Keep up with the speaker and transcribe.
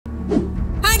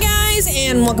guys,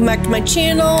 and welcome back to my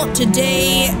channel.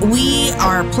 Today we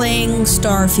are playing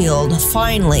Starfield.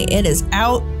 Finally, it is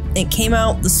out. It came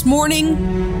out this morning.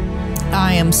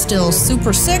 I am still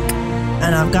super sick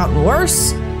and I've gotten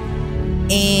worse,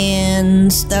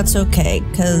 and that's okay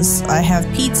because I have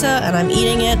pizza and I'm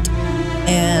eating it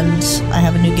and I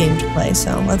have a new game to play.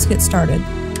 So let's get started.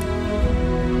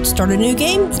 Start a new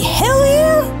game? Hell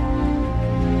yeah!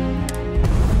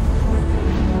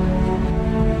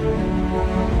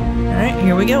 Alright,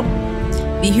 here we go.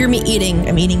 If you hear me eating,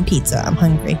 I'm eating pizza. I'm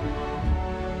hungry.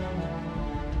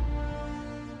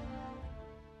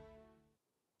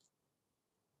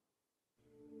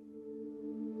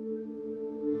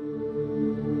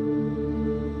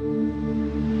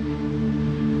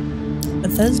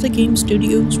 Bethesda Game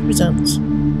Studios presents.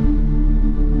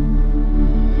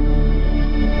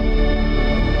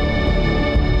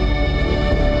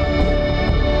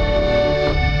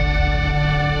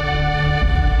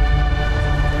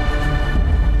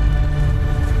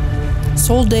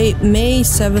 Sold date May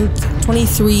 7th,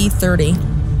 2330.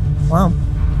 Wow.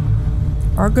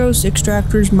 Argos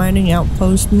Extractors Mining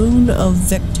Outpost, Moon of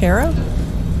Vectera.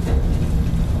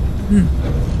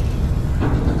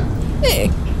 Hey.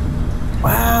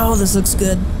 Wow, this looks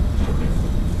good.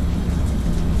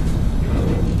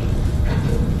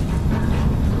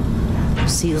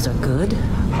 Seals are good.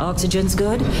 Oxygen's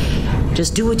good.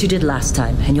 Just do what you did last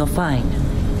time and you're fine.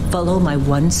 Follow my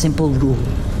one simple rule.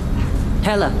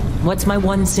 Hella, what's my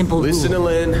one simple rule? Listen to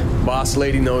Lynn. Boss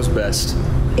lady knows best.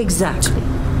 Exactly.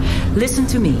 Listen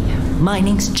to me.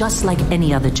 Mining's just like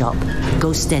any other job.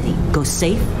 Go steady, go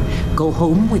safe, go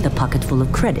home with a pocket full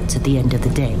of credits at the end of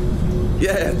the day.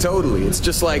 Yeah, totally. It's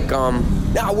just like,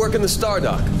 now work in the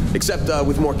Stardock. Except,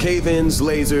 with more cave-ins,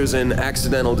 lasers, and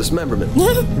accidental dismemberment.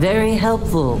 Very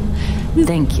helpful.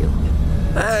 Thank you.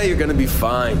 You're gonna be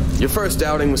fine. Your first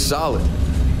outing was solid.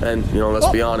 And, you know, let's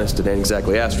be honest, it ain't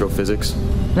exactly astrophysics.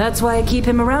 That's why I keep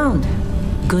him around.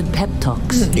 Good pep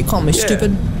talks. You call me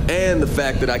stupid? And the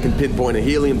fact that I can pinpoint a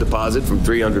helium deposit from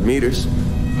 300 meters.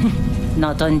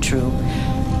 Not untrue.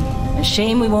 A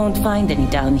shame we won't find any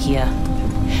down here.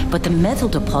 But the metal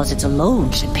deposits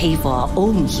alone should pay for our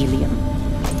own helium.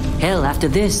 Hell, after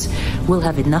this, we'll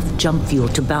have enough jump fuel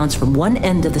to bounce from one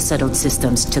end of the settled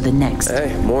systems to the next.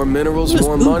 Hey, more minerals,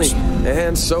 more money.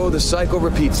 And so the cycle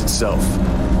repeats itself.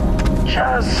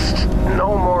 Just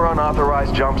no more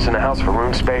unauthorized jumps in the house for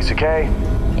room space, okay?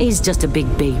 He's just a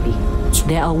big baby.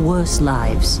 There are worse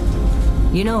lives.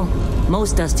 You know,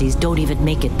 most Dusties don't even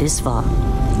make it this far.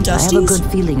 Dusties? I have a good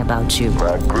feeling about you.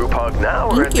 Group hug now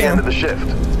or at the end of the shift?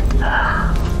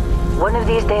 One of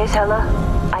these days, Hella,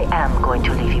 I am going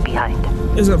to leave you behind.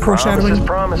 Is it foreshadowing?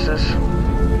 Promises.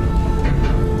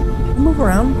 Move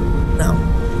around? No.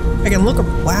 I can look.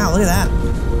 Wow, look at that.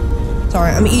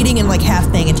 Sorry, I'm eating and like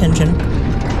half paying attention.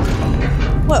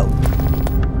 Whoa.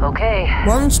 Okay.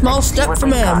 One small step for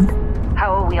man.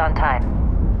 How are we on time?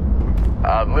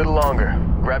 A little longer.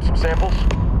 Grab some samples?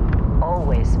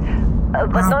 Always.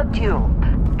 But not you.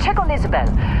 Check on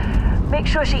Isabel. Make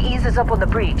sure she eases up on the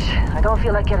breach. I don't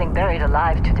feel like getting buried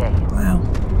alive today. Wow.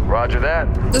 Roger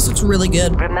that. This looks really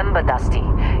good. Remember, Dusty,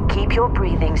 keep your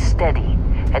breathing steady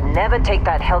and never take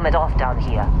that helmet off down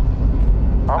here.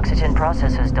 Oxygen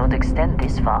processors don't extend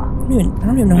this far. I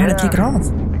don't even know how to take it off.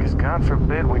 Because God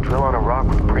forbid we drill on a rock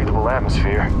with breathable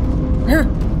atmosphere.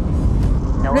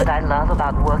 Know what I love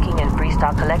about working in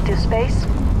Freestar Collective space?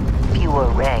 Fewer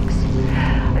regs.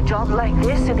 A job like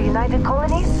this in the United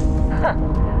Colonies?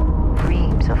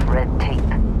 Reams of red tape.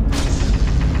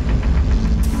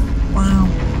 Wow.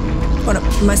 What,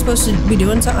 am I supposed to be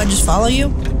doing something? I just follow you?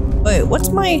 Wait, what's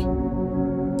my...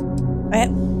 I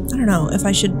don't know if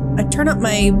I should... I turn up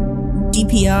my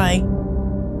DPI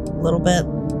a little bit.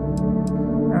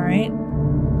 Alright.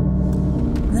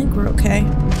 I think we're okay.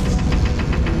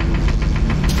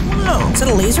 Wow, is that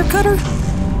a laser cutter?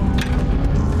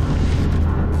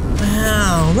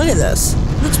 Wow, look at this.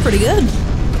 Looks pretty good.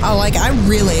 I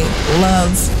really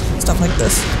love stuff like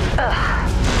this. Look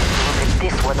at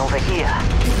this one over here.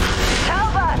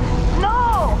 Talbot!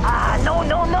 No!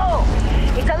 No.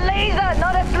 It's a laser,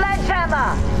 not a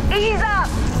sledgehammer. Ease up.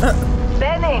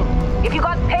 Benning, if you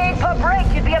got paid per break,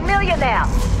 you'd be a millionaire.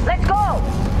 Let's go.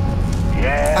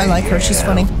 Yeah. I like her. She's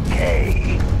funny.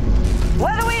 Okay.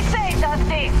 What do we say,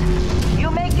 Dusty?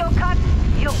 You make your cut,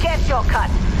 you get your cut.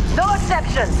 No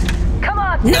exceptions. Come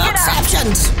on, pick No it up.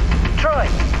 exceptions! Troy,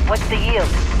 what's the yield?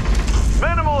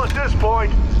 Minimal at this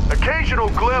point. Occasional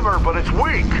glimmer, but it's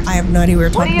weak. I have no idea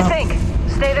what we're What do talking you about. think?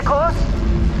 Stay the course?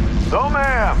 No,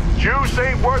 ma'am. Juice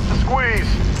ain't worth the squeeze.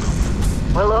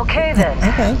 Well, okay then.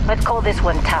 Okay. Let's call this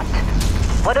one tapped.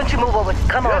 Why don't you move over?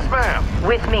 Come on. Yes, ma'am.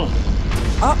 With me.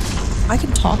 Oh, I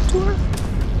can talk to her?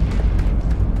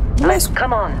 Let's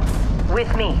come on.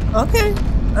 With me. Okay.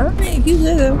 Alright, you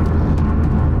do.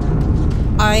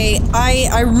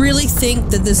 I really think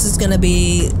that this is gonna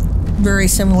be very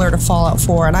similar to Fallout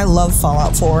 4, and I love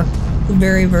Fallout 4.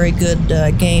 Very, very good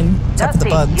game. Except for the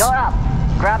bugs. You're up.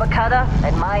 Grab a cutter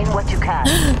and mine what you can.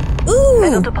 Ooh!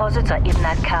 Metal deposits are in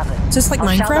that cavern. Just like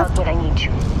I'll shout Minecraft? out when I need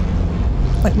you.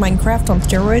 Like Minecraft on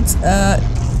steroids?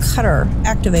 Cutter.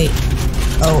 Activate.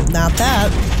 Oh, not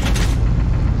that.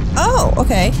 Oh,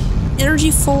 okay.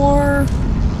 Energy 4.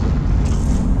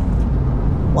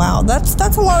 Wow, that's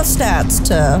a lot of stats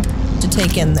to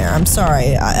take in there. I'm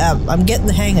sorry. I'm getting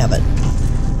the hang of it.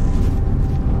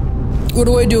 What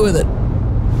do I do with it?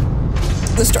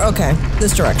 Okay,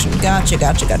 this direction. Gotcha.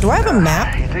 Do I have a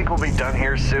map? You think we'll be done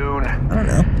here soon? I don't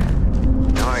know.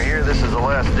 No, I hear this is the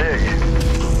last dig.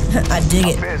 I dig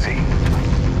it. I'm busy.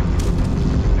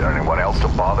 Got anyone else to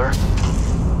bother?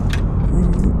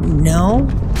 No.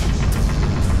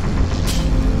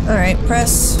 Alright,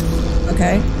 press.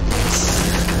 Okay.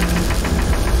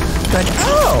 Good.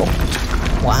 Oh!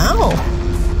 Wow.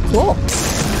 Cool.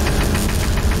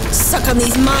 Suck on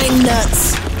these mine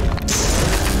nuts.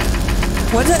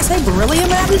 What did that say? Beryllium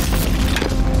added?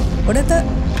 What did that?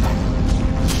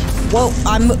 Whoa,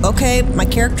 I'm okay. My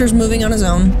character's moving on his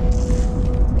own.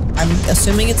 I'm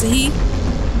assuming it's a he.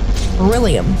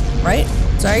 Beryllium, right?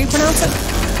 Is that how you pronounce it?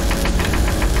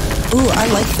 Ooh, I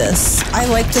like this. I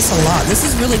like this a lot. This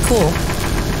is really cool.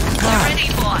 Get ready,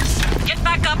 boss. Get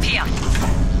back up here.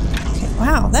 Okay,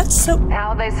 wow, that's so...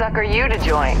 How'd they sucker you to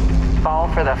join? Fall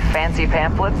for the fancy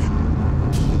pamphlets?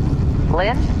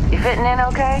 Lynn, you fitting in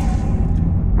okay?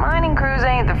 Mining crews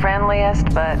ain't the friendliest,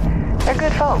 but they're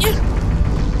good folks.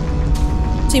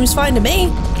 Yeah. Seems fine to me.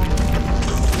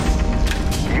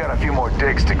 You got a few more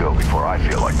digs to go before I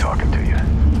feel like talking to you.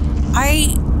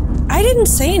 I didn't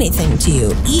say anything to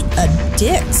you. Eat a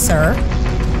dick, sir.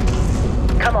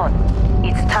 Come on.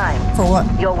 It's time. For what?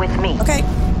 You're with me. Okay.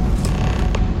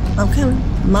 I'm coming.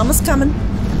 Mama's coming.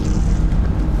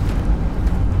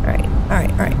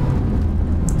 Alright.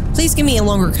 Please give me a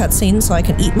longer cutscene so I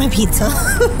can eat my pizza.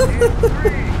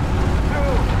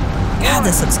 God,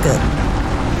 this looks good.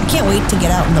 I can't wait to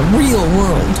get out in the real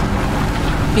world.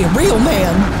 Be a real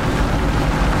man.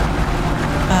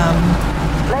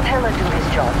 Let Hella do his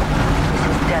job. This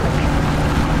is delicate.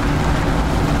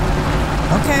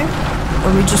 Okay.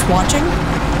 Are we just watching?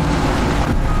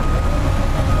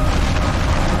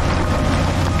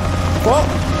 Whoa.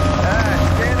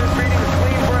 Standard reading a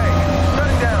clean break. Shut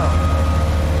it down.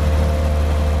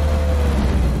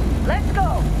 Let's go.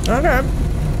 Okay.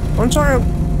 I'm sorry.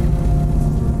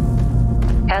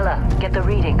 Hella, get the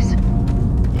readings.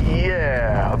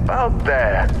 Yeah, about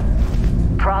that.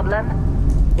 Problem?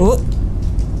 Oh.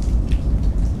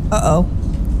 Uh-oh.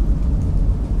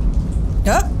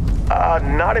 Yup.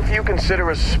 Not if you consider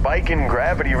a spike in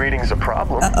gravity readings a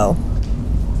problem. Uh-oh.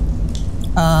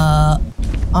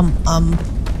 I'm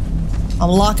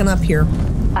locking up here.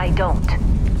 I don't.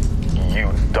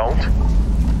 You don't?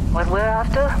 What we're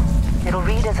after, it'll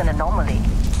read as an anomaly.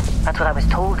 That's what I was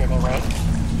told anyway.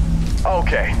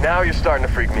 Okay, now you're starting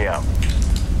to freak me out.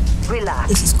 Relax.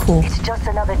 This is cool. It's just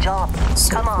another job.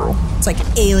 So Come cool. on. It's like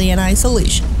Alien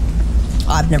Isolation.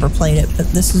 I've never played it, but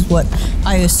this is what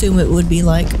I assume it would be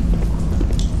like.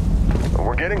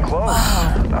 We're getting close.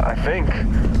 I think.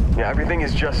 Yeah, everything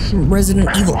is just... Resident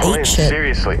Evil 8 Lynn, shit.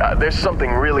 seriously, there's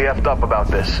something really effed up about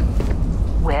this.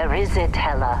 Where is it,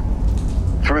 Hella?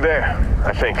 Through there,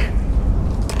 I think.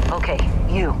 Okay,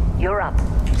 you're up.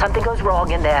 Something goes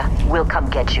wrong in there, we'll come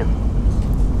get you.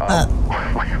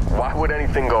 Why would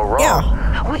anything go wrong?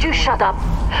 Yeah. Would you shut up?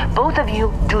 Both of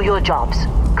you do your jobs.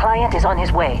 Client is on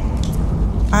his way.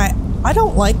 I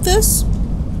don't like this.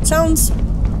 Sounds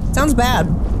bad.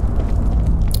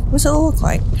 What's it look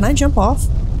like? Can I jump off?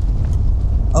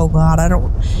 Oh god, I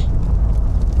don't...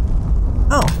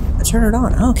 Oh, I turn it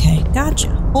on. Okay, gotcha.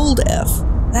 Hold F.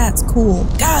 That's cool.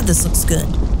 God, this looks good.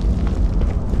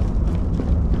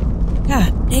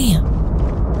 God damn.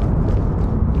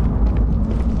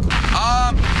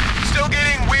 Still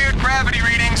getting weird gravity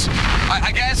readings.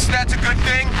 I guess that's a good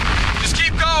thing. Just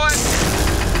keep going.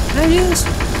 Can I do this?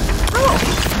 Oh,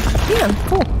 yeah,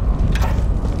 cool.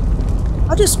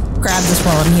 I'll just grab this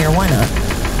while I'm here. Why not?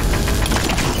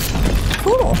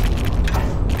 Cool.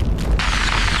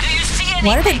 Do you see anything?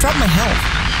 Why did it drop my health?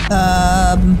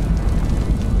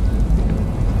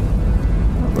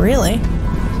 Not really.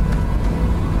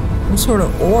 What sort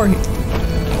of ore?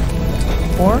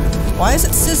 Ore? Why is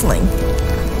it sizzling?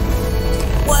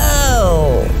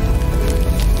 Whoa!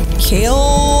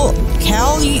 Kill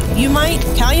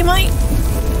Calamite?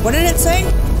 What did it say?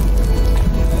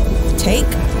 Take?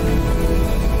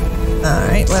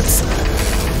 Alright, let's...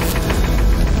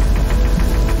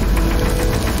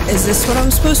 Is this what I'm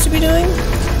supposed to be doing?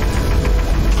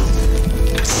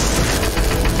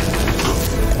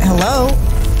 Hello?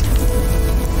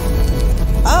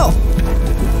 Oh!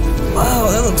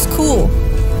 Whoa, that looks cool.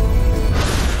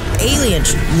 Alien.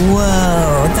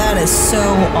 Whoa, that is so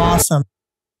awesome.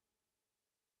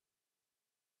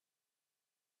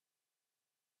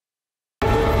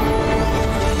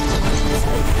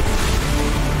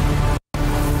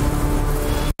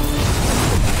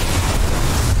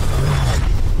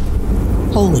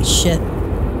 Holy shit.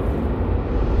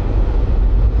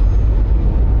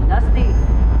 Dusty.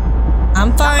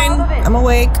 I'm fine. I'm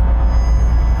awake.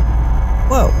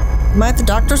 Whoa. Am I at the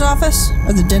doctor's office?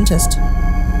 Or the dentist?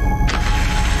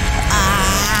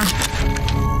 Ah!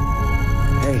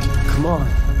 Hey, come on.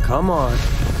 Come on.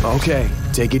 Okay,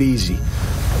 take it easy.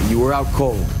 You were out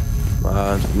cold.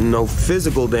 No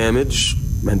physical damage.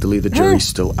 Mentally, the jury's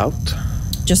still out.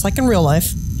 Just like in real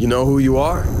life. You know who you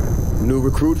are? New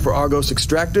recruit for Argos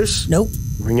Extractors? Nope.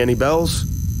 Ring any bells?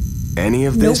 Any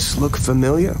of this look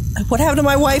familiar? What happened to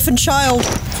my wife and child?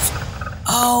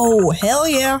 Oh, hell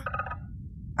yeah.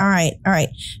 Alright, alright.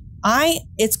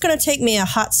 It's gonna take me a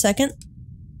hot second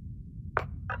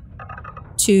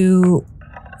to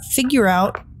figure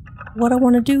out what I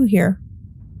want to do here.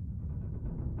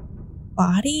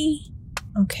 Body?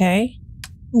 Okay.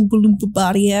 Oompa loompa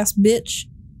body ass bitch.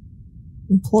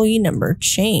 Employee number,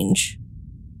 change.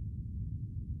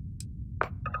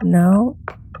 No.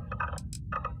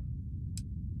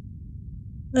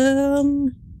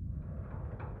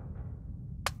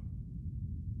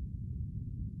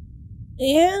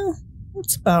 Yeah,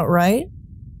 that's about right.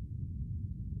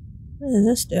 What does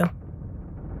this do?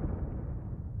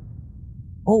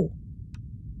 Oh.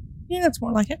 Yeah, that's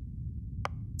more like it.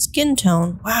 Skin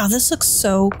tone. Wow, this looks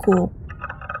so cool.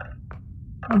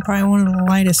 I'm probably one of the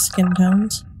lightest skin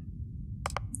tones.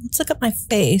 Let's look at my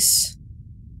face.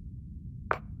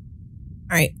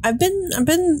 Alright, I've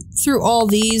been through all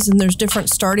these and there's different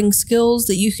starting skills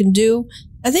that you can do.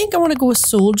 I think I want to go with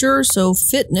soldier, so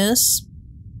fitness,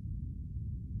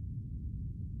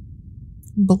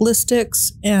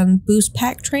 ballistics, and boost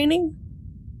pack training.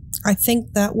 I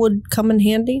think that would come in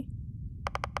handy.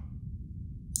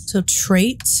 So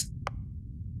traits.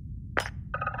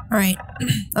 Alright,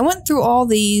 I went through all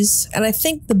these and I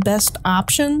think the best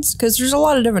options, because there's a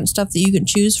lot of different stuff that you can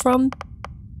choose from.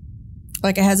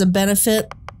 Like it has a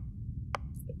benefit,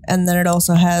 and then it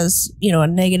also has, you know, a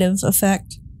negative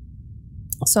effect.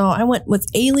 So I went with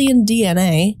alien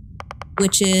DNA,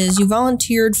 which is you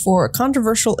volunteered for a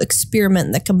controversial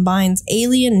experiment that combines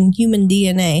alien and human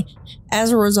DNA.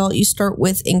 As a result, you start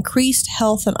with increased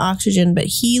health and oxygen, but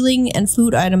healing and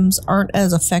food items aren't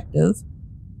as effective.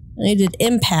 And I did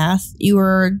empath. You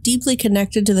are deeply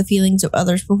connected to the feelings of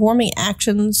others. Performing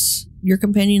actions your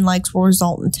companion likes will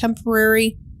result in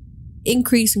temporary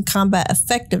increase in combat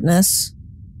effectiveness,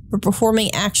 but performing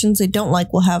actions they don't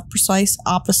like will have precise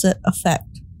opposite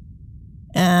effect.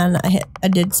 And I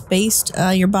did spaced.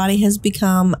 Your body has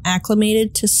become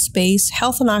acclimated to space.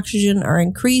 Health and oxygen are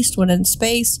increased when in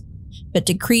space, but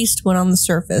decreased when on the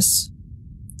surface.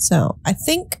 So I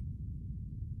think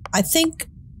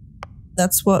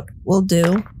that's what we'll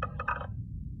do.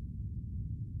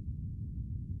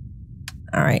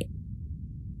 All right.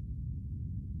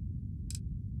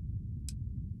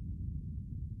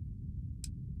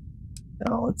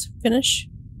 So let's finish.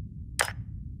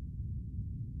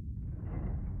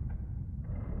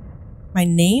 My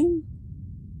name?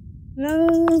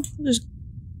 No, just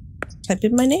type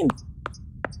in my name.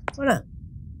 Why not?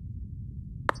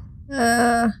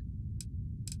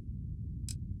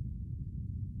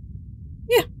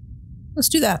 Yeah, let's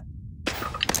do that.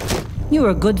 You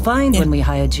were a good find when we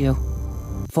hired you.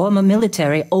 Former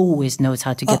military always knows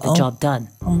how to get the job done.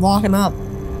 I'm locking up.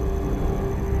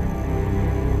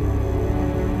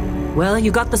 Well,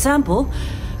 you got the sample.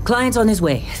 Client's on his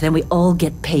way. Then we all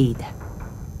get paid.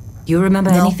 Do you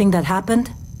remember anything that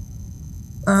happened?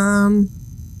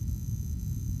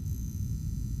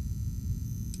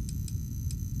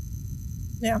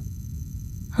 Yeah.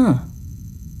 Huh.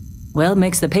 Well,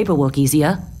 makes the paperwork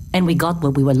easier, and we got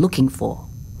what we were looking for.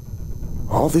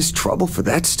 All this trouble for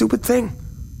that stupid thing?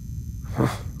 Huh.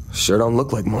 Sure don't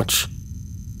look like much.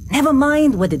 Never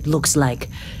mind what it looks like.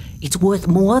 It's worth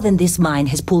more than this mine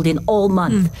has pulled in all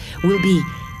month. Will be...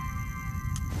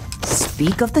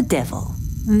 Speak of the devil.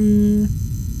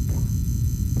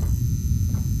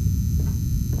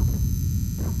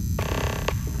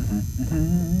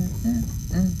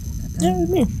 Yeah,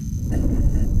 me.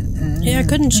 Yeah, I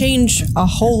couldn't change a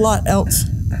whole lot else.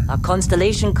 Our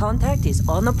constellation contact is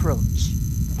on approach.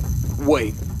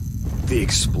 Wait, the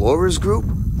Explorers group?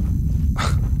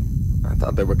 I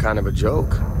thought they were kind of a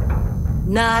joke.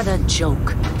 Not a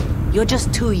joke. You're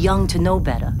just too young to know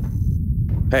better.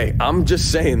 Hey, I'm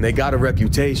just saying they got a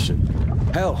reputation.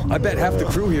 Hell, I bet half the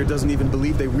crew here doesn't even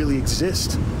believe they really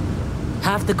exist.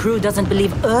 Half the crew doesn't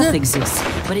believe Earth exists,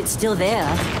 but it's still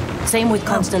there. Same with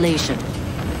Constellation.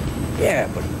 Yeah,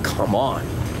 but come on.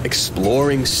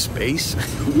 Exploring space?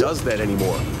 Who does that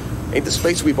anymore? Ain't the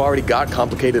space we've already got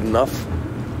complicated enough?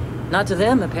 Not to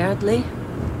them, apparently.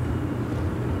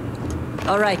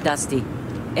 All right, Dusty.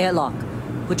 Airlock.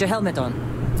 Put your helmet on.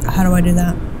 How do I do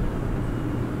that?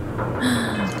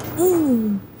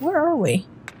 Ooh, where are we?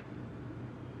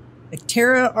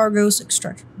 Terra Argos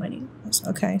extraction mining.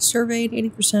 Okay, surveyed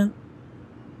 80%.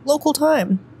 Local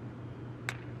time.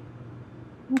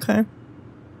 Okay.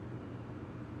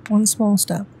 One small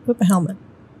step. Equip a helmet.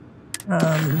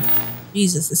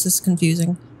 Jesus, this is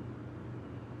confusing.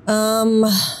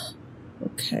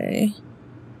 Okay.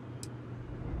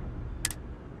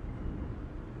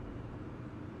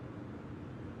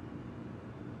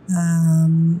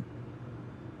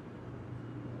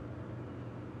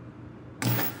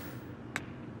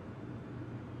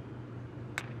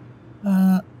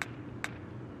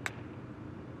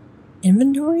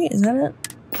 Inventory? Is that it?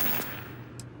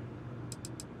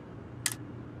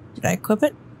 Did I equip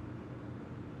it?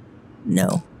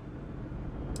 No.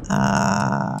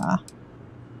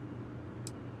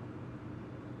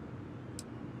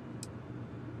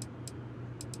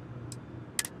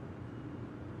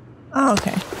 Oh,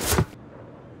 okay.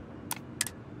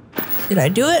 Did I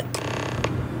do it?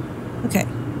 Okay.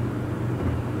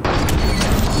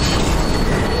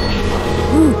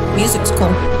 Ooh, music's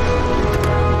cool.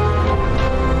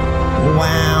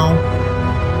 Wow.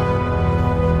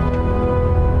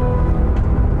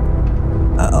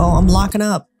 Uh-oh, I'm locking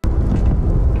up.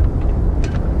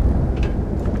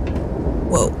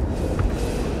 Whoa.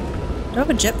 Do I have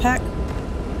a jetpack?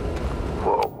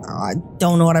 Whoa. Oh, I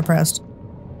don't know what I pressed.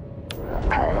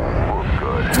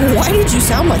 Good. Why did you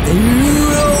sound like that? You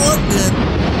don't look good.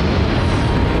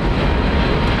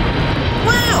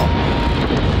 Wow.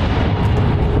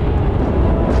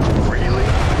 Really?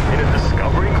 In a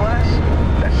Discovery class?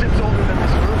 That ship's older than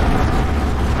this room.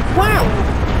 Wow.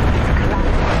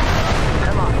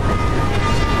 Come on.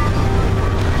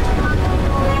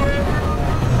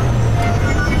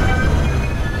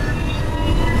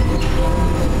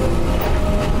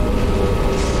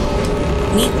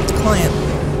 Meet with the client.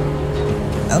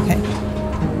 Okay.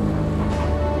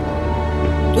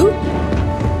 Ooh.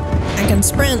 I can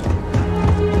sprint.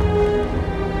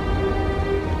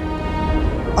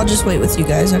 I'll just wait with you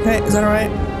guys, okay? Is that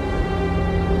alright?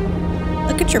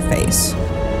 Look at your face.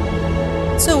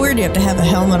 It's so weird you have to have a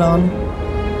helmet on.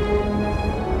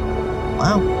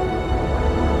 Wow.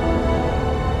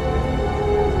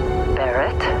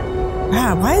 Barrett?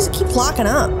 Wow, why does it keep locking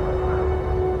up?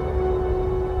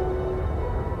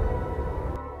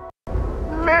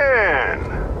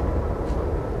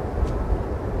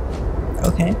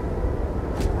 Okay.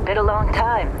 Been a long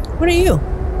time. What are you?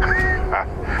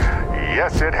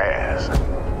 Yes, it has.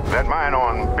 That mine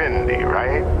on Bendy,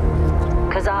 right?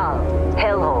 Kazal,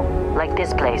 hellhole, like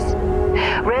this place.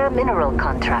 Rare mineral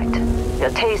contract. Your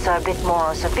tastes are a bit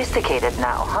more sophisticated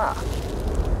now, huh?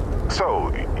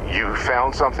 So, you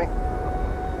found something?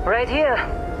 Right here.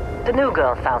 The new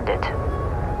girl found it.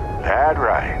 That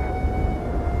right.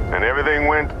 And everything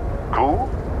went cool?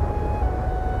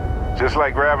 Just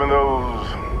like grabbing those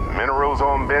minerals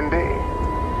on Bendy?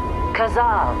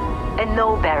 Kazal. And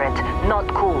no, Barrett, not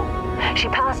cool. She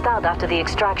passed out after the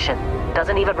extraction.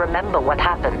 Doesn't even remember what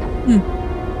happened.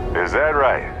 Is that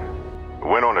right?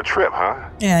 Went on a trip, huh?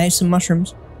 Yeah, I ate some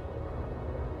mushrooms.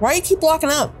 Why do you keep locking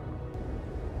up?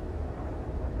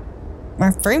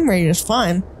 My frame rate is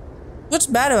fine. What's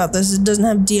bad about this is it doesn't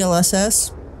have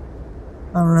DLSS.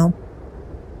 I don't know.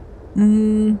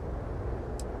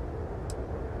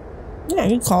 Yeah,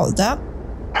 you can call it that.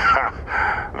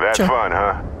 That's Sure. fun,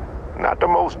 huh? Not the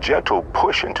most gentle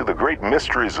push into the great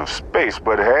mysteries of space,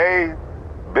 but hey,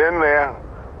 been there.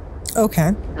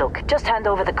 Okay. Look, just hand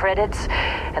over the credits,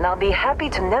 and I'll be happy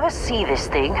to never see this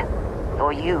thing,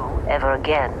 or you, ever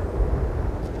again.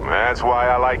 That's why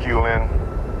I like you, Lynn.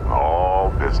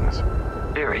 All business.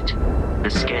 Barrett, the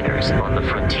scanners on the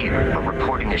frontier are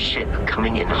reporting a ship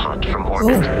coming in hot from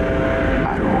orbit. Ooh.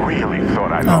 I really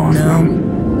thought I Oh lost no.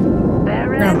 them.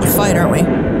 We're gonna have to fight, aren't we?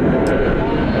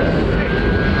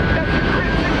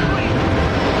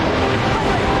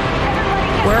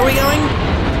 Where are we going?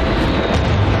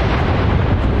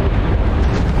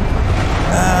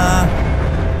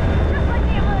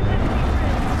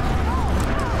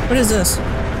 What is this?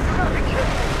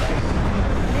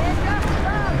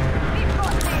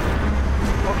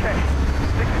 Okay,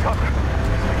 stick to cover.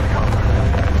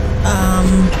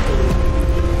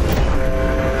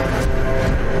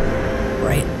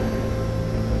 Right.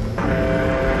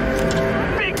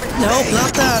 Nope,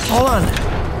 not that. Hold on.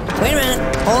 Wait a minute.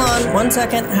 Hold on. 1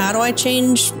 second. How do I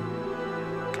change?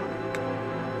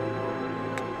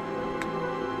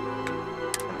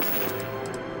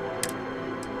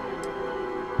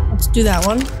 Let's do that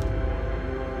one.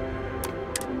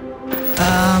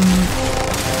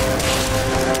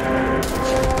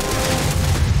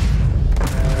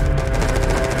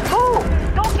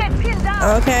 Don't get pinned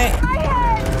down. Okay. My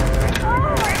head. Oh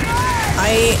my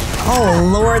god. Oh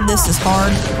Lord, this is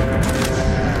hard.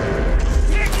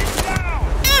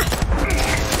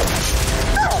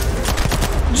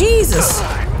 Ah! Jesus.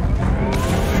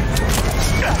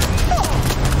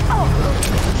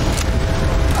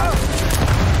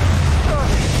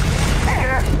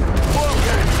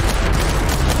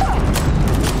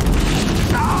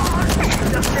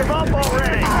 Just give up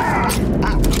already.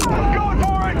 I'm going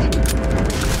for it.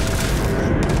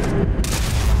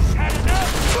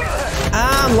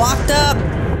 I'm locked up.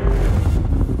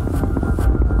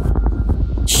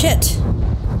 Shit.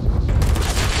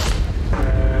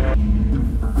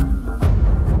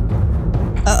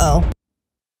 Uh-oh.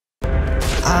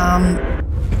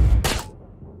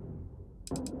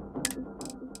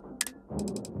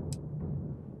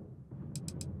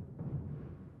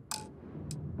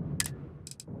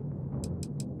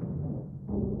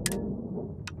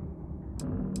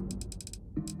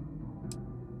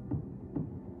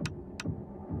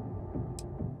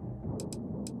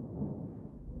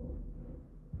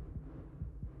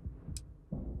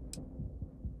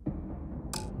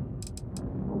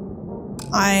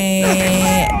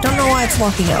 I don't know why it's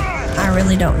locking up. I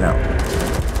really don't know.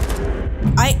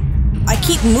 I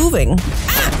keep moving.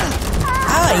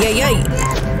 Ah, yeah, yeah.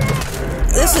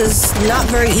 This is not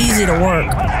very easy to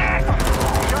work.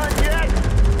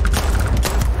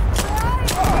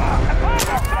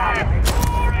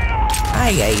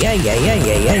 Ay, ay, ay, ay, ay,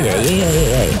 ay, ay, ay,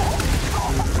 ay, ay.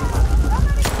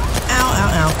 Ow, ow,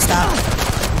 ow. Stop.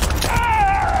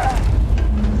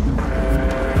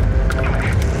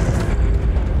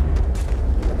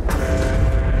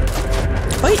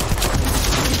 Wait.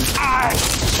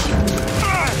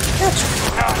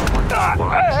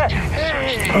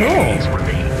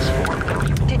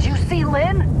 Oh. Did you see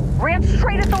Lynn? Ran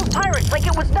straight at those pirates like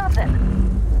it was nothing.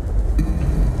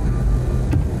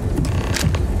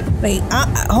 Wait,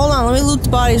 hold on. Let me loot the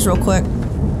bodies real quick.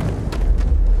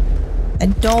 I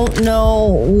don't know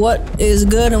what is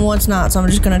good and what's not, so I'm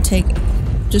just gonna take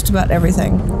just about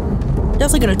everything.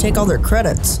 Definitely gonna take all their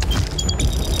credits.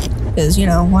 Because, you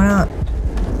know, why not?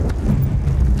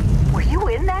 Were you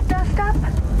in that dust up?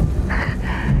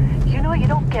 You know you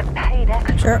don't get paid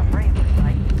extra. Sure. for bravery,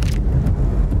 right?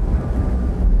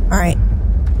 Alright.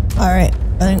 Alright.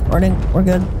 I think we're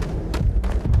good.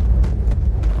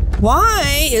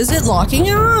 Why is it locking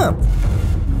up?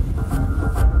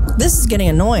 This is getting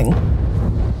annoying.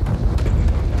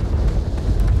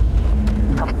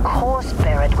 Of course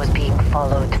Barrett was being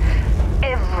followed.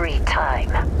 Every time.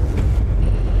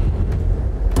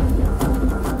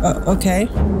 Okay.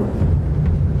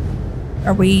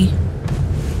 Are we...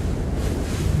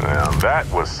 Well, that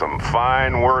was some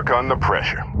fine work under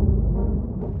pressure.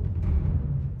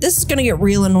 This is gonna get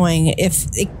real annoying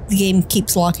if the game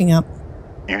keeps locking up.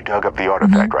 You dug up the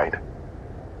artifact, right?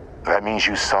 That means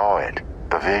you saw it.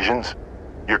 The visions?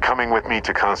 You're coming with me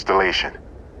to Constellation.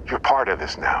 You're part of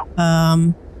this now.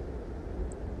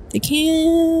 They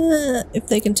can't... If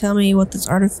they can tell me what this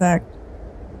artifact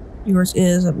yours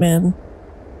is, man.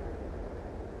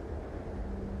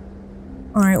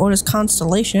 Alright, what is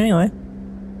Constellation anyway?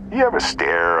 You ever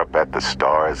stare up at the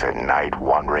stars at night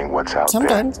wondering what's out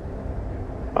Sometimes. there?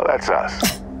 Well, that's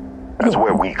us. That's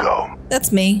where we go.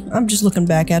 That's me. I'm just looking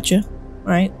back at you.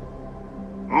 Alright.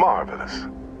 Marvelous.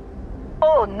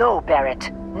 Oh no,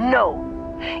 Barrett. No.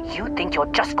 You think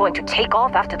you're just going to take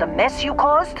off after the mess you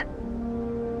caused?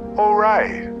 All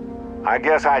right. I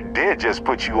guess I did just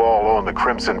put you all on the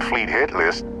Crimson Fleet hit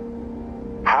list.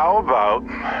 How about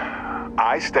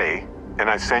I stay and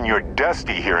I send your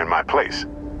Dusty here in my place?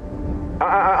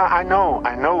 I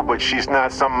know, but she's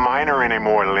not some minor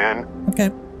anymore, Lynn. Okay.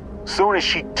 Soon as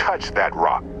she touched that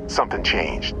rock, something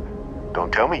changed.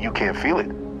 Don't tell me you can't feel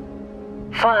it.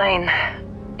 Fine.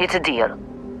 It's a deal.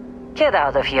 Get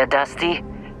out of here, Dusty.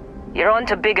 You're on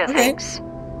to bigger things.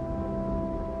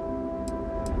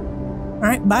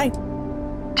 Alright, bye.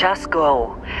 Just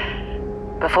go.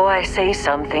 Before I say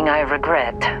something I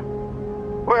regret.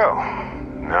 Well,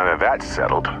 now that that's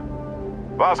settled.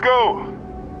 Bosco,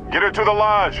 get her to the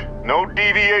lodge. No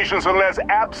deviations unless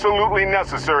absolutely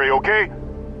necessary, okay?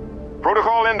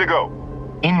 Protocol Indigo.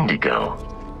 Indigo.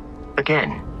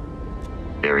 Again.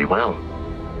 Very well.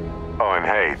 Oh, and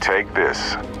hey, take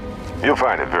this. You'll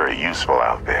find it very useful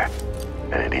out there.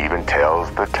 And it even tells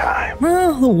the time.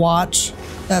 Oh, the watch.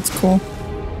 That's cool.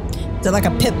 Is it like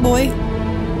a Pip-Boy?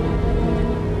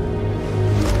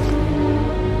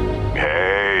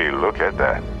 Hey, look at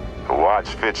that. The watch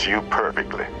fits you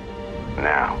perfectly.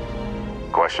 Now,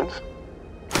 questions?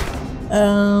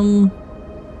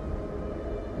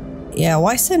 Yeah,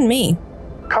 why send me?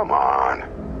 Come on.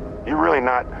 You really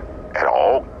not at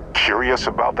all curious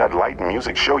about that light and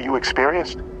music show you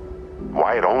experienced?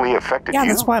 Why it only affected you? Yeah,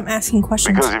 that's why I'm asking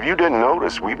questions. Because if you didn't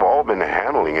notice, we've all been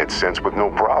handling it since with no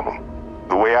problem.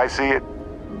 The way I see it,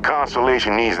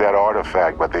 Constellation needs that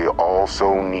artifact, but they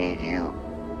also need you.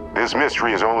 This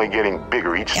mystery is only getting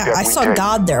bigger each step we take. I saw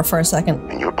God there for a second.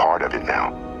 And you're part of it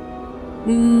now.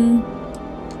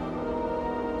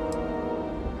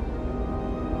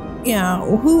 Yeah,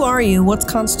 who are you? What's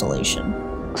Constellation?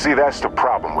 See, that's the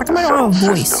problem with the settled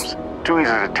systems. Too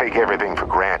easy to take everything for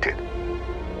granted.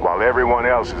 While everyone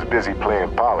else is busy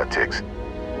playing politics,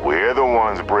 we're the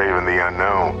ones braving the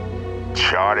unknown,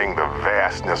 charting the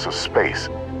vastness of space.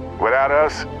 Without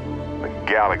us, the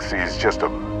galaxy is just a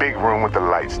big room with the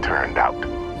lights turned out.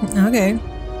 Okay.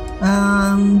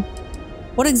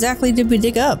 What exactly did we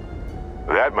dig up?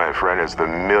 That, my friend, is the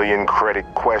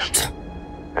million-credit question.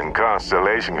 And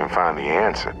Constellation can find the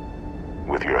answer.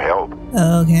 With your help.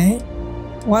 Okay.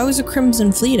 Why was the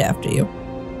Crimson Fleet after you?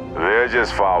 They're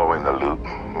just following the loot,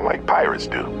 like pirates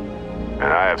do. And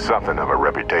I have something of a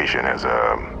reputation as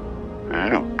a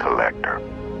loot collector.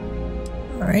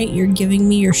 Alright, you're giving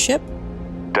me your ship?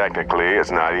 Technically,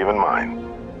 it's not even mine.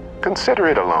 Consider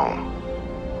it a loan.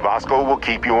 Vasco will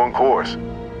keep you on course.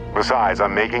 Besides,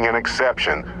 I'm making an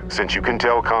exception since you can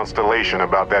tell Constellation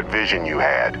about that vision you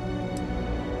had.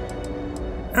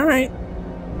 Alright.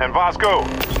 And Vasco,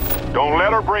 don't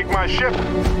let her break my ship.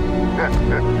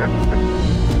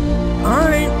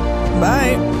 Alright.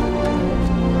 Bye.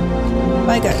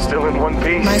 Bye, guys. Still in one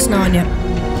piece? Nice knowing you.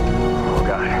 Oh,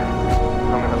 God.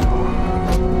 I'm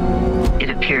gonna... It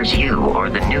appears you are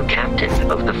the new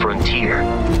captain of the Frontier.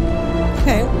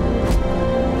 Okay.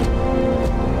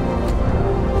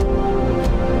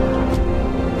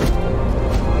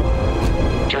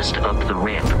 Just up the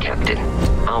ramp, Captain.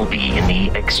 I'll be in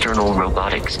the external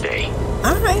robotics bay.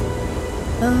 Alright.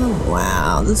 Oh,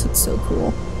 wow. This looks so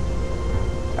cool.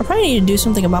 I probably need to do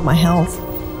something about my health,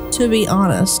 to be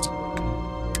honest.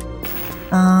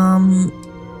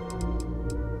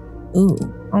 Ooh.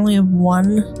 Only have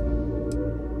one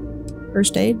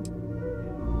first aid?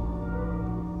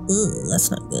 Ooh,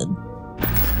 that's not good.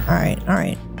 Alright,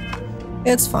 alright.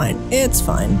 It's fine. It's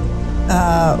fine.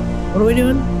 What are we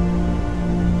doing?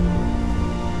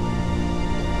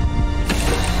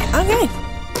 Okay.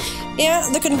 Yeah,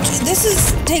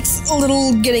 this takes a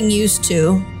little getting used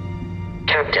to.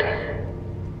 Captain,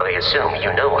 I assume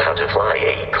you know how to fly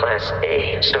a Class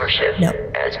A starship. No.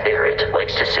 As Barrett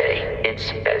likes to say,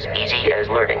 it's as easy as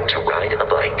learning to ride a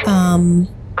bike.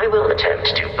 I will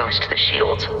attempt to boost the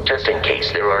shields, just in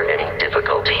case there are any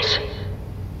difficulties.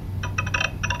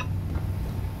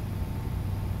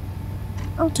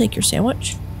 I'll take your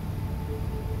sandwich.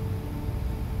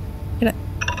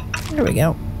 There we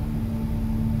go.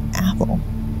 Apple.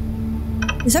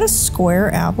 Is that a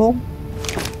square apple?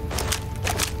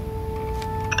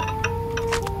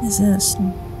 What is this?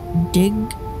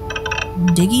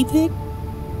 Diggy pig?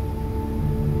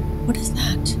 What is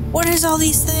that? What is all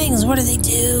these things? What do they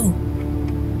do?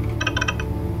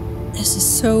 This is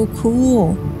so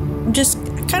cool. I'm just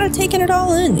kind of taking it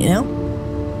all in, you know?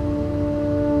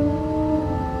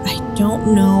 I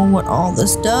don't know what all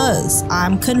this does.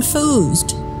 I'm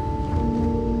confused.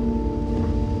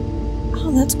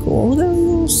 Oh, that's cool. They're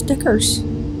little stickers.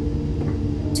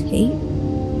 Tape.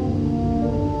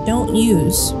 Don't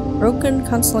use. Broken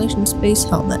Constellation Space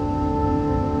Helmet.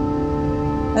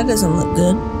 That doesn't look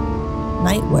good.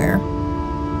 Nightwear.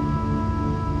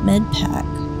 Med pack.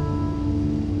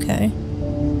 Okay.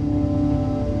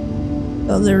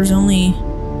 Oh, there's only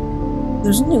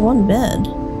one bed.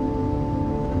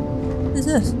 What is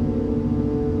this?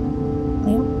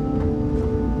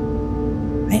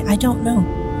 I don't know.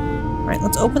 Alright,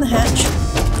 let's open the hatch.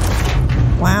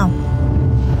 Wow.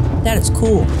 That is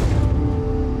cool.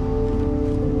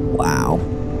 Wow.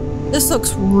 This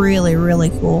looks really, really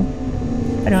cool.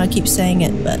 I know I keep saying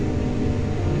it, but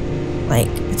like,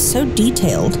 it's so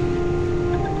detailed.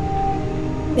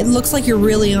 It looks like you're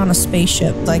really on a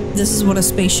spaceship. Like, this is what a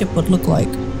spaceship would look like.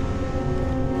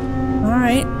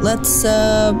 Alright, let's,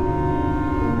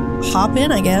 hop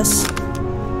in, I guess.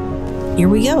 Here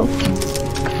we go.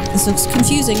 This looks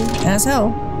confusing as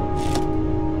hell.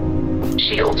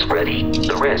 Shields ready.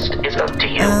 The rest is up to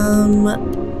you.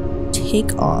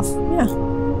 Take off. Yeah.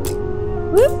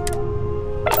 Whoop.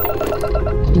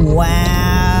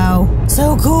 Wow.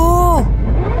 So cool.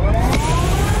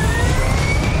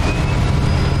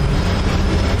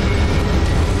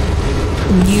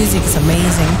 The music's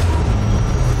amazing.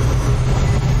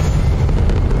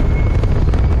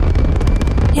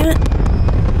 Damn it.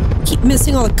 Keep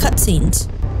missing all the cutscenes.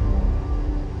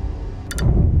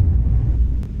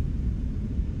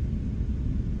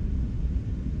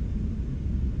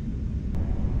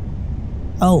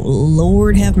 Oh,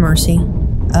 Lord have mercy.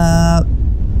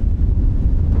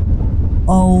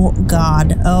 Oh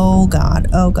God, oh God,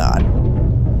 oh God.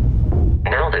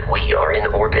 Now that we are in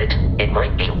orbit, it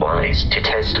might be wise to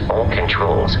test all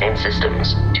controls and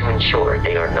systems to ensure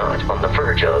they are not on the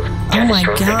verge of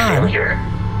catastrophic failure.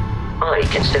 I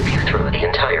can step you through the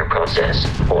entire process,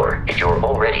 or if you're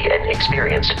already an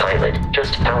experienced pilot,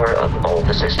 just power up all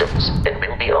the systems, and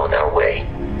we'll be on our way.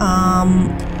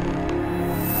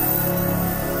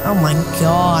 Oh my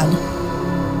God.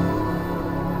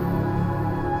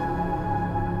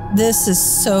 This is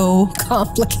so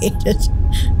complicated.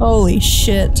 Holy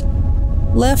shit.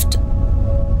 Left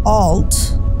Alt.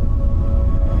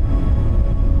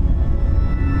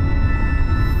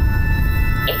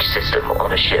 Each system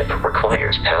on a ship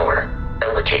requires power.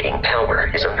 Allocating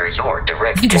power is under your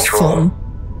direct control.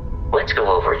 Let's go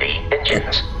over the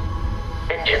engines.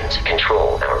 Engines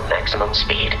control our maximum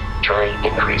speed. Try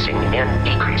increasing and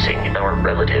decreasing our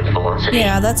relative velocity.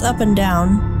 Yeah, that's up and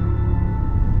down.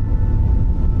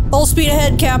 Full speed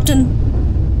ahead, Captain.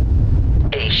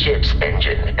 A ship's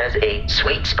engine has a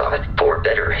sweet spot for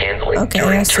better handling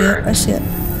during turn. I see it.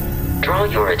 Draw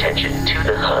your attention to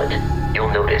the HUD.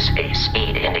 You'll notice a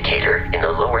speed indicator in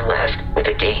the lower left with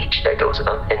a gauge that goes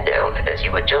up and down as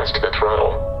you adjust the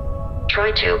throttle.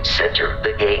 Try to center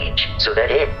the gauge so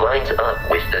that it lines up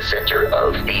with the center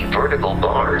of the vertical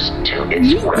bars to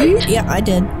its right. Yeah, I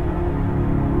did.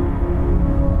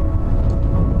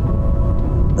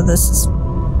 So this is...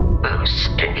 Boosts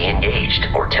can be engaged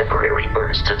for temporary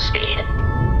bursts of speed.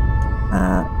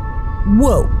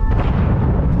 Whoa.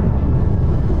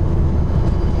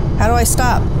 How do I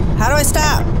stop? How do I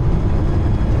stop?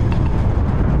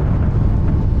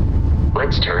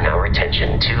 Let's turn our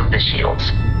attention to the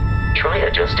shields. Try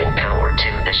adjusting power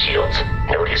to the shields.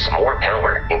 Notice more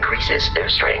power increases their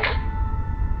strength.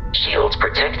 Shields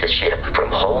protect the ship from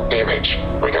hull damage.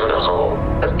 Without a hull,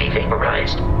 it'll be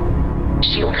vaporized.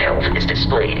 Shield health is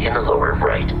displayed in the lower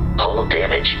right. Hull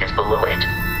damage is below it.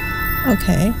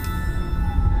 Okay.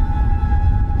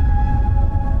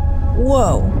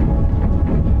 Whoa.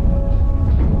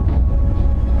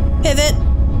 Pivot.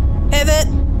 Pivot.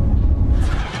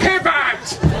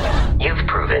 Pivot! You've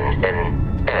proven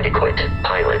an adequate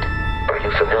pilot. Are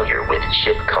you familiar with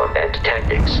ship combat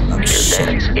tactics? Because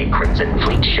that's a Crimson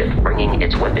Fleet ship bringing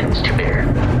its weapons to bear.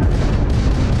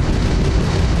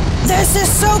 This is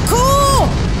so cool!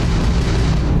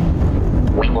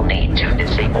 We will need to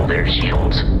disable their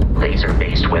shields.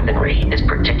 Laser-based weaponry is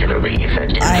particularly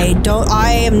effective.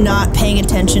 I am not paying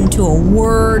attention to a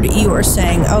word you are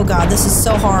saying. Oh God, this is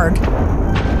so hard.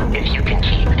 If you can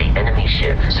keep the enemy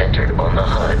ship centered on the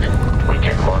HUD, we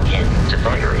can lock in to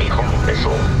fire a homing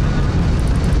missile.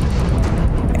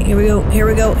 Right, here we go, here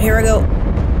we go, here we go.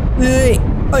 Hey,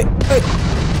 hey, hey.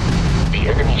 The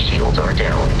enemy shields are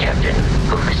down, Captain.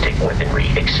 Ballistic weaponry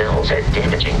excels at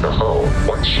damaging the hull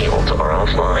once shields are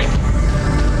offline.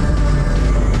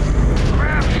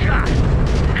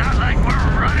 Not like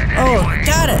we're running Oh, anyway.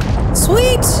 got it.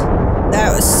 Sweet.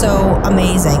 That was so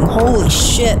amazing. Holy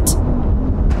shit.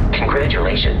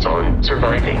 Congratulations on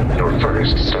surviving your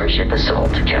first Starship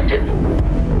assault, Captain.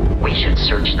 We should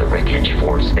search the wreckage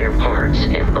for spare parts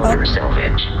and other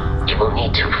salvage. You will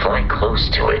need to fly close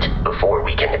to it before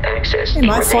we can access the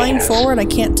remains. Am I flying forward? I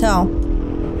can't tell.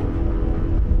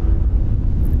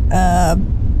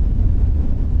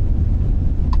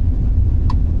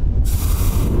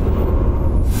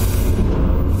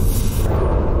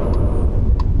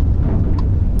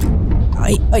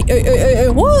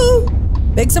 Whoa!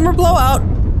 Big summer blowout.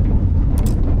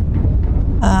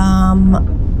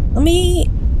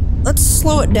 Let's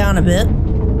slow it down a bit.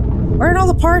 Where'd all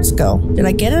the parts go? Did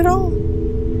I get it all?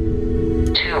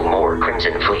 2 more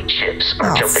Crimson Fleet ships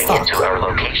are jumping into our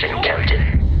location,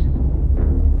 Captain.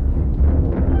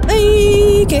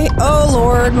 Okay. Oh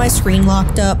Lord, my screen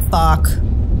locked up. Fuck.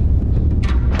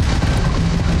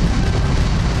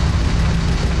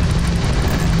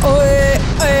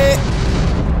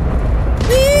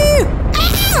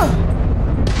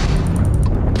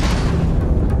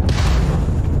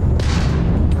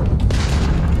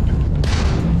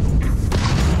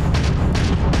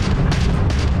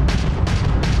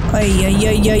 Ay, ay,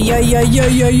 ay, ay, ay, ay,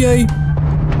 ay, ay, ay.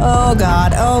 Oh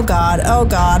god, oh god, oh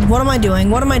god. What am I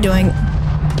doing? What am I doing?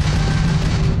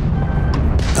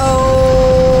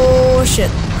 Oh shit.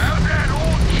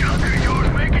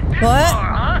 What?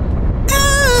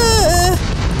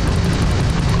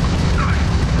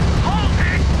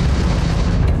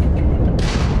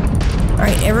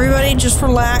 Alright, everybody just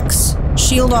relax.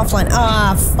 Shield offline.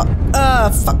 Ah, fuck.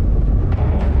 Ah, fuck.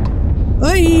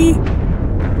 Hey.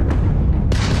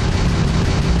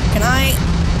 Can I?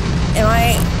 Am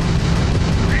I?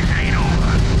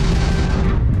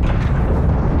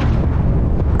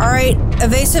 Alright,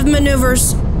 evasive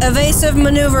maneuvers. Evasive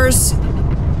maneuvers.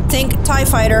 Think TIE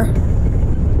fighter.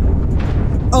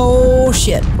 Oh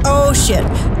shit. Oh shit.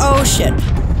 Oh shit.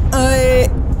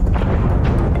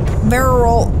 Barrel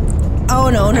roll. Oh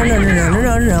no, no, no, no, no,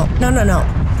 no, no, no, no, no.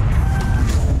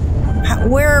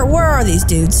 Where are these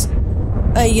dudes?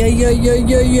 Ay, ay, ay, ay,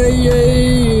 ay, ay,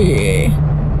 ay.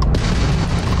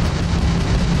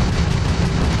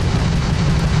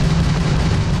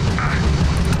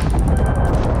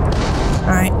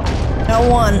 Alright. No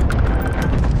one.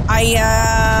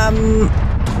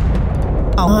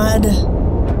 Odd.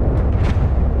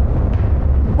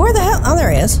 Where the hell? Oh,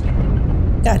 there he is.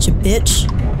 Gotcha, bitch.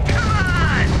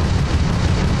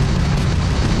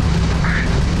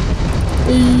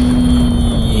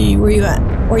 Where you at?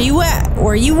 Where you at?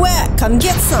 Where you at? Come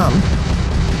get some.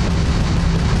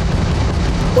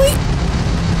 Wait.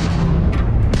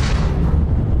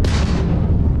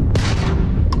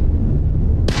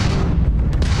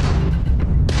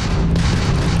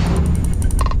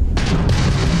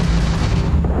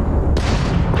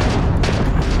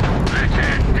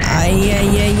 Ay, ay,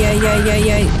 ay, ay, ay, ay,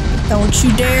 ay. Don't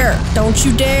you dare. Don't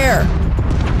you dare.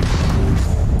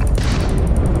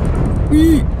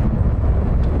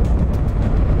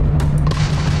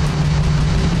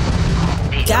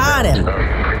 Got him. The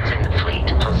Crimson Fleet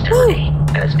hostility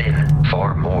has been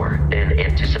far more than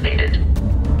anticipated.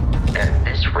 At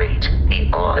this rate, the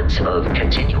odds of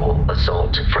continual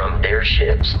assault from their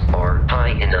ships are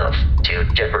high enough to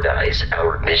jeopardize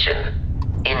our mission.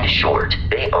 In short,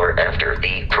 they are after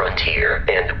the frontier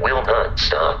and will not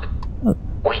stop.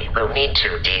 We will need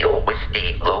to deal with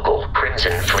the local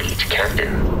Crimson Fleet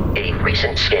captain. A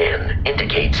recent scan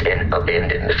indicates an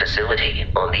abandoned facility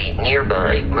on the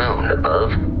nearby moon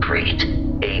of Crete.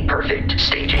 A perfect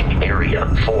staging area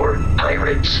for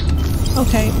pirates.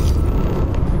 Okay.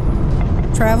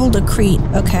 Travel to Crete.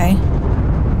 Okay.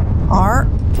 Are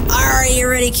you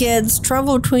ready, kids?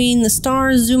 Travel between the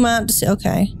stars, zoom out to see.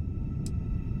 Okay.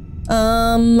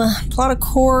 Plot a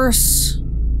course.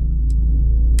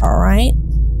 Alright.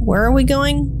 Where are we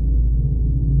going?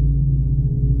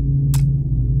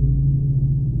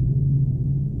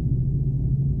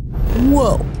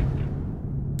 Whoa.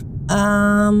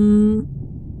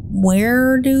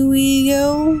 Where do we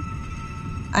go?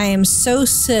 I am so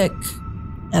sick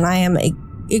and I am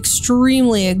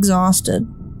extremely exhausted.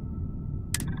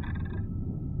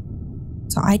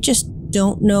 So I just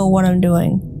don't know what I'm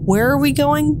doing. Where are we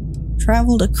going?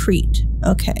 Travel to Crete.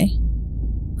 Okay.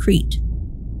 Crete.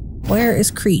 Where is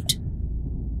Crete?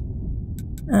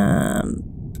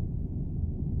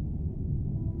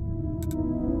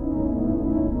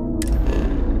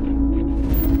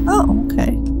 Oh,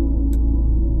 okay.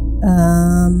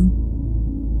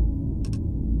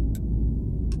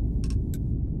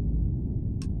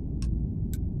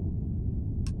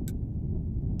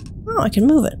 Oh, I can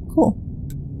move it. Cool.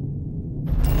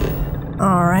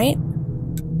 All right.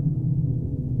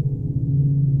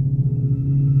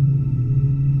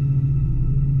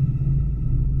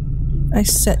 I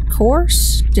set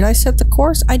course? Did I set the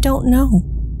course? I don't know.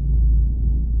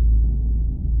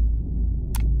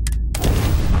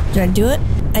 Did I do it?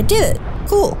 I did it.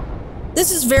 Cool. This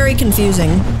is very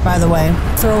confusing, by the way.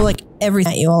 Throw like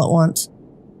everything at you all at once.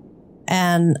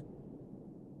 And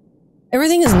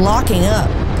everything is locking up.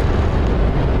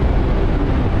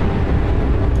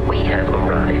 We have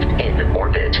arrived in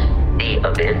orbit. The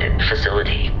abandoned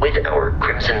facility with our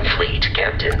Crimson Fleet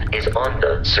captain is on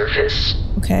the surface.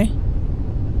 Okay.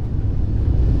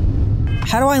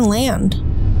 How do I land?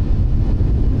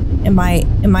 Am I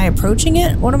approaching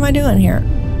it? What am I doing here?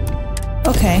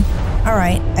 Okay.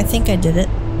 Alright. I think I did it.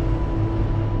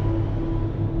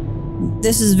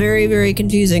 This is very, very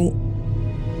confusing.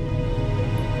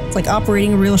 It's like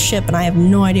operating a real ship and I have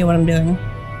no idea what I'm doing.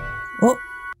 Oh.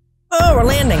 Oh, we're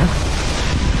landing.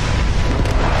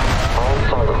 I'll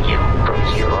follow you from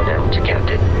here on out,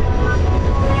 Captain.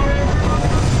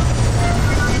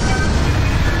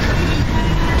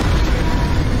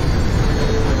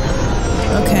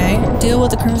 Okay, deal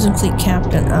with the Crimson Fleet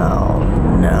captain. Oh,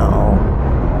 no.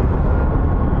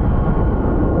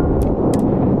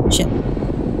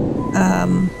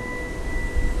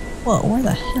 Whoa, where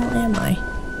the hell am I?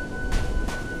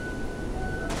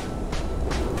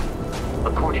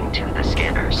 According to the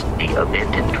scanners, the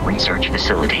abandoned research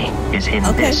facility is in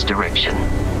this direction.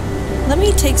 Let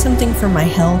me take something for my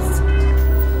health.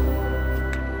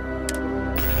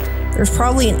 There's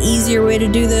probably an easier way to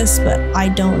do this, but I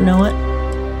don't know it.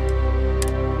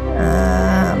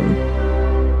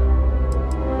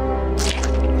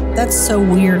 That's so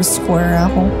weird, square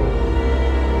apple.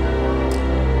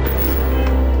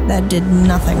 That did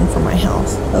nothing for my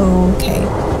health. Okay,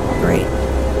 great.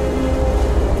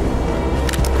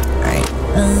 Alright,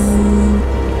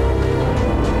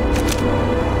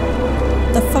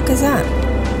 the fuck is that?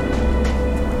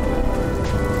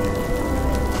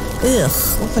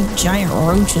 Ugh, look like giant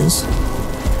roaches.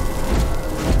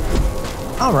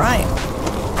 Alright.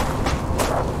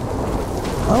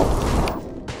 Oh.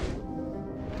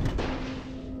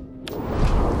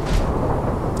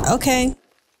 Okay.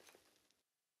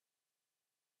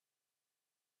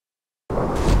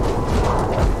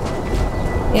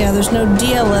 Yeah, there's no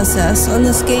DLSS on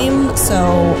this game,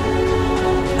 so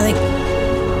I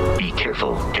think... Be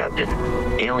careful, Captain.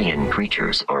 Alien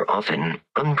creatures are often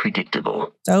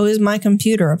unpredictable. So is my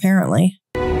computer, apparently.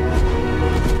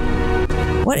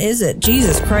 What is it?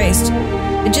 Jesus Christ.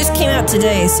 It just came out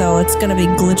today, so it's gonna be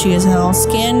glitchy as hell.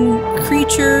 Scan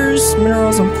creatures,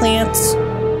 minerals, and plants.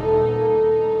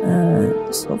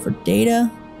 So for data.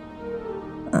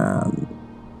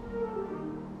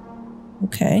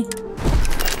 Okay.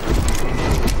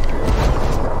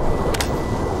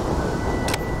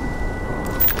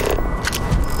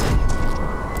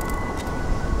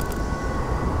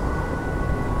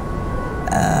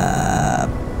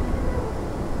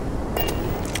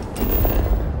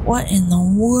 What in the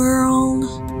world?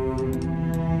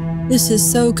 This is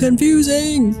so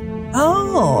confusing.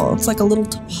 Oh, it's like a little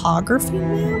topography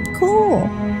map? Cool.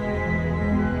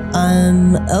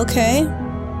 Okay.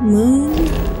 Moon?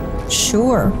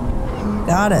 Sure.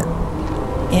 Got it.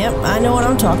 Yep, I know what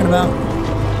I'm talking about.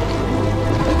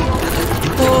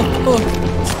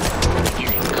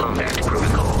 Beginning combat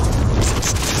protocol.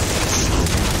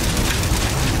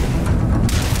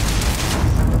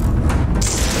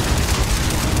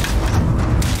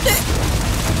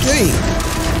 Hey.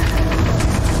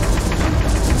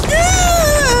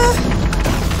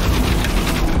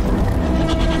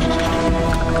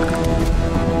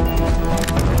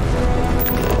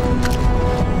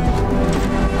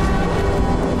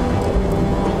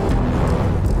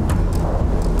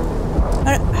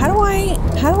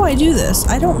 How do I do this?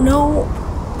 I don't know.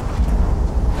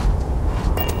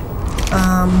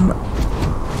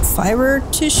 Fiber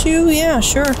tissue? Yeah,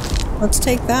 sure. Let's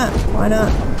take that. Why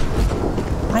not?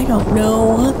 I don't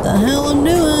know what the hell I'm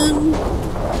doing.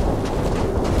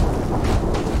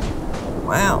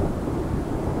 Wow.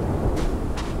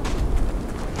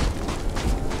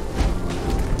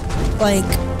 Like,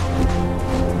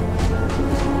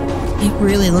 it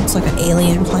really looks like an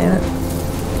alien planet.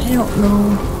 I don't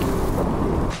know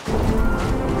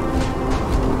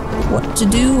what to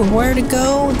do or where to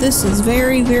go. This is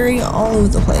very, very all over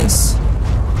the place.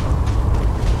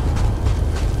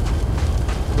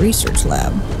 Research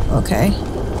lab. Okay.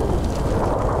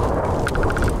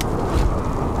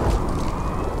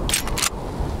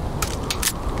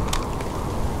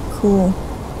 Cool.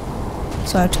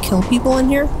 So I have to kill people in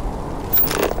here?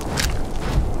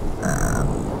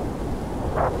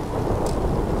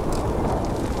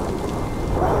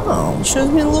 Oh, it shows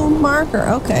me a little marker.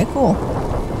 Okay, cool.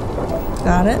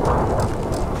 Got it.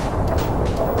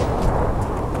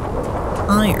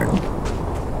 Iron.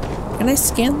 Can I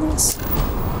scan this?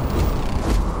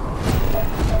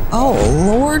 Oh,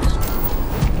 Lord.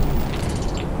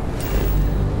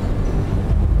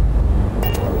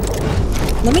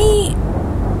 Let me...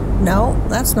 No,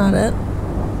 that's not it.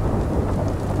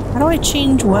 How do I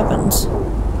change weapons?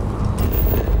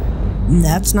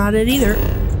 That's not it either.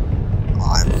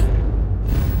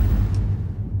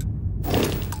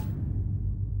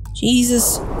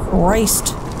 Jesus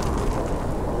Christ.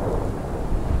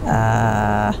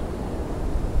 How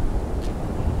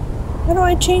do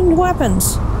I change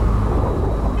weapons?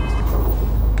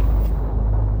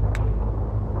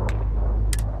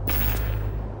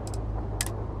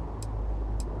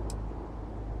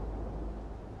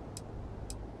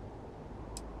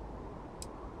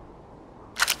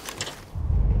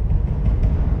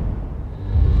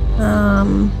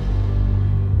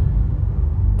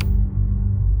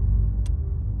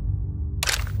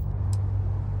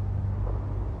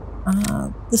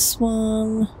 This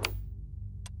one...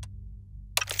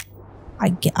 I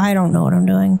don't know what I'm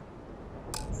doing.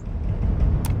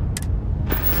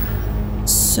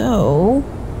 So...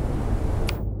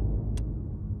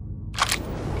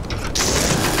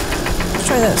 let's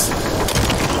try this.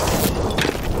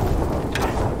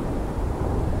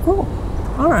 Cool.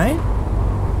 Alright.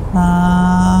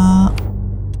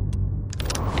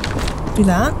 Do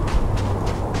that.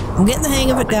 I'm getting the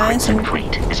hang of it, guys. The Crimson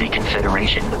Fleet is a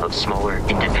confederation of smaller,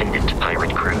 independent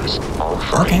pirate crews, all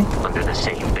flying under the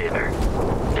same banner.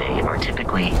 They are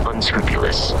typically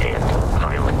unscrupulous and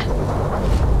violent.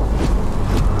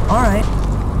 Alright.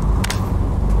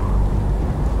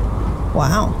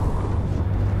 Wow.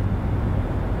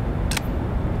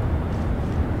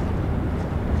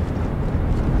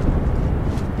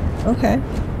 Okay.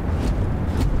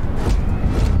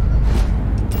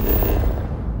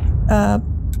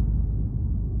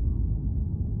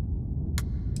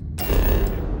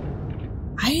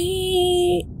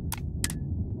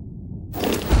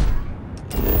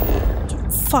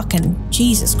 Fucking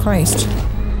Jesus Christ.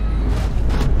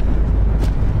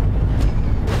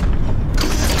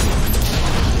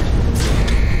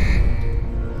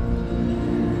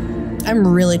 I'm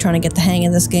really trying to get the hang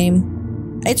of this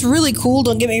game. It's really cool,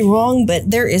 don't get me wrong,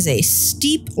 but there is a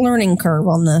steep learning curve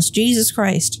on this. Jesus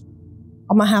Christ.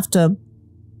 I'm gonna have to,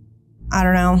 I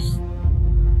don't know,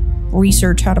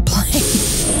 research how to play.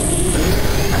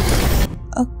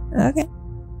 Oh, okay.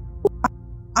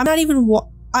 I'm not even,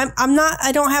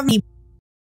 I don't have any